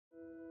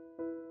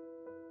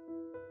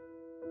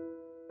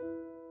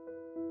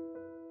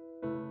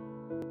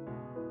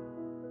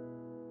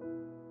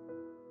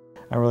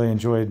I really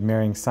enjoyed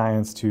marrying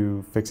science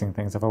to fixing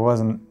things. If I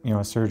wasn't,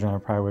 a surgeon, I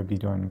probably would be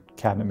doing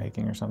cabinet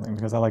making or something,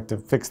 because I like to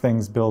fix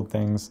things, build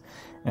things,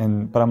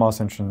 but I'm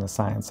also interested in the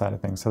science side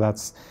of things. So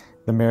that's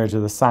the marriage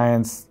of the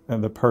science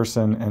and the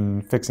person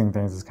and fixing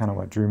things is kind of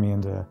what drew me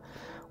into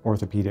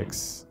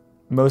orthopedics.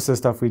 Most of the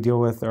stuff we deal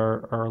with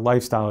are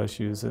lifestyle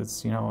issues.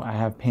 It's, I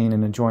have pain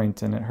in a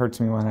joint and it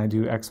hurts me when I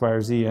do X, Y,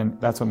 or Z, and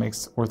that's what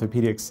makes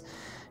orthopedics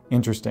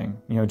interesting.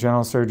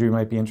 General surgery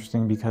might be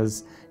interesting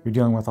because you're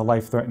dealing with a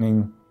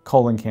life-threatening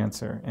colon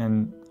cancer,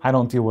 and I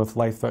don't deal with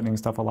life-threatening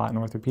stuff a lot in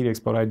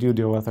orthopedics, but what I do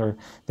deal with are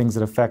things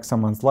that affect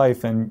someone's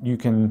life, and you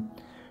can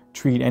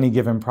treat any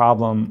given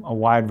problem a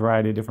wide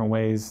variety of different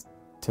ways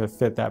to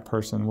fit that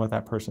person, what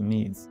that person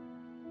needs.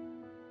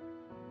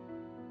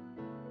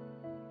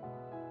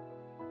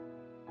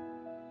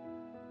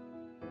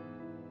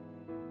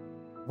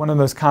 One of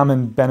those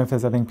common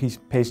benefits I think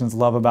patients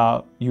love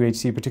about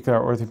UHC,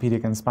 particularly our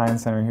orthopedic and spine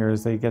center here,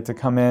 is they get to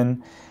come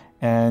in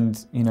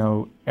and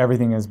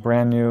everything is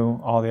brand new.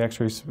 All the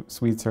X-ray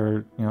suites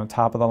are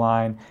top of the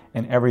line,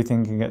 and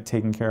everything can get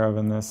taken care of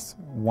in this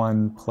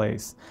one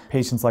place.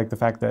 Patients like the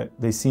fact that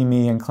they see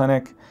me in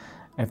clinic.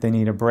 If they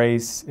need a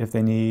brace, if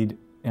they need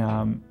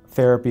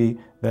therapy,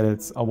 that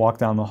it's a walk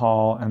down the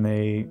hall and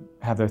they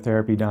have their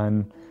therapy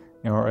done.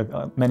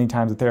 Or many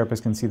times the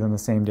therapist can see them the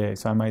same day.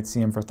 So I might see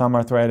them for thumb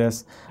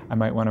arthritis. I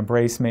might want a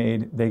brace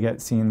made. They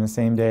get seen the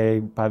same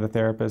day by the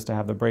therapist to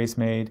have the brace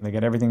made. They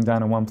get everything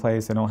done in one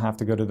place. They don't have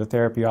to go to the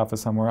therapy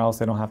office somewhere else.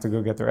 They don't have to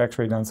go get their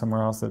X-ray done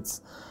somewhere else.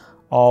 It's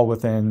all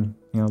within,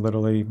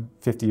 literally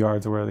 50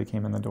 yards of where they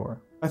came in the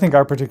door. I think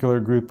our particular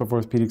group of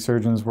orthopedic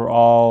surgeons were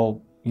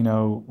all,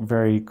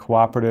 very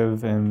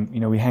cooperative, and,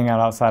 we hang out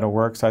outside of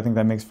work. So I think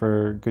that makes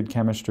for good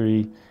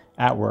chemistry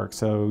at work.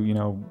 So,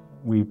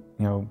 we,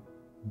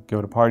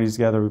 go to parties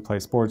together, we play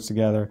sports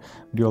together,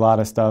 we do a lot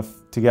of stuff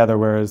together,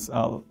 whereas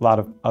a lot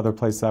of other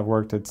places I've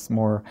worked, it's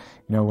more,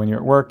 when you're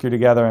at work, you're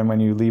together, and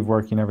when you leave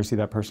work, you never see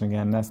that person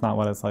again. And that's not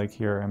what it's like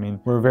here. I mean,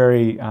 we're a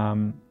very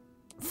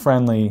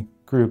friendly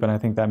group, and I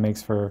think that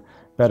makes for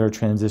better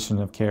transition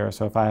of care.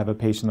 So if I have a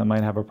patient that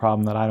might have a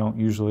problem that I don't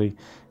usually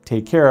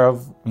take care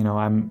of,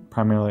 I'm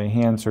primarily a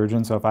hand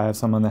surgeon, so if I have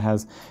someone that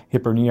has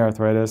hip or knee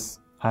arthritis,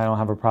 I don't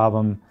have a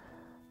problem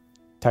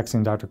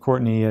texting Dr.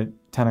 Courtney at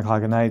 10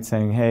 o'clock at night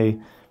saying, hey,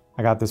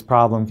 I got this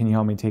problem, can you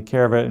help me take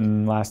care of it?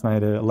 And last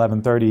night at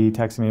 11:30, he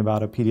texted me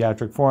about a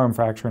pediatric forearm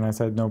fracture, and I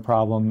said, no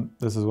problem,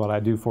 this is what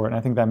I do for it. And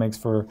I think that makes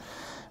for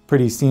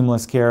pretty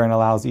seamless care and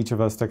allows each of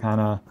us to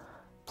kind of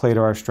play to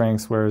our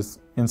strengths, whereas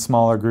in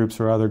smaller groups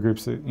or other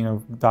groups,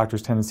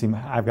 doctors tend to seem,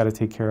 I've got to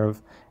take care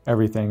of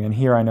everything. And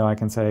here I know I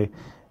can say,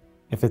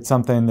 if it's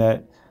something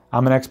that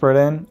I'm an expert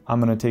in, I'm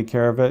going to take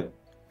care of it.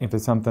 If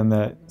it's something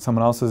that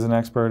someone else is an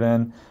expert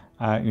in,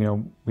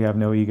 we have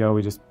no ego.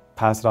 We just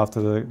pass it off to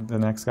the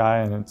next guy,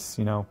 and it's,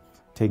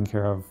 taken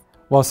care of.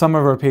 While some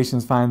of our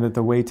patients find that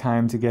the wait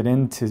time to get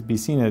in to be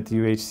seen at the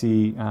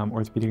UHC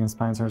Orthopedic and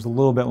Spine Center is a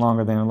little bit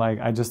longer than they like,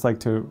 I just like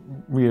to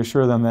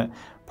reassure them that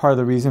part of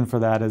the reason for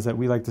that is that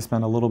we like to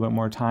spend a little bit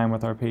more time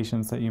with our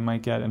patients that you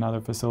might get in other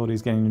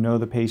facilities, getting to know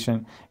the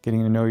patient,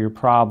 getting to know your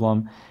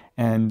problem,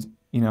 and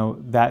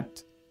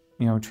that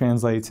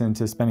translates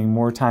into spending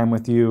more time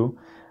with you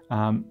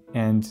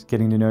and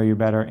getting to know you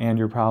better and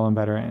your problem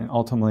better, and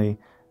ultimately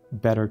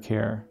better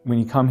care. When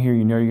you come here,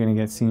 you're going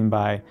to get seen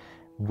by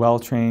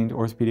well-trained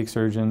orthopedic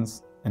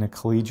surgeons in a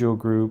collegial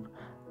group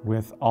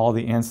with all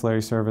the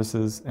ancillary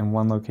services in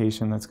one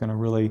location that's going to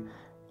really,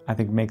 I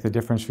think, make the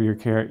difference for your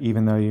care,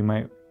 even though you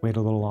might wait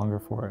a little longer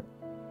for it.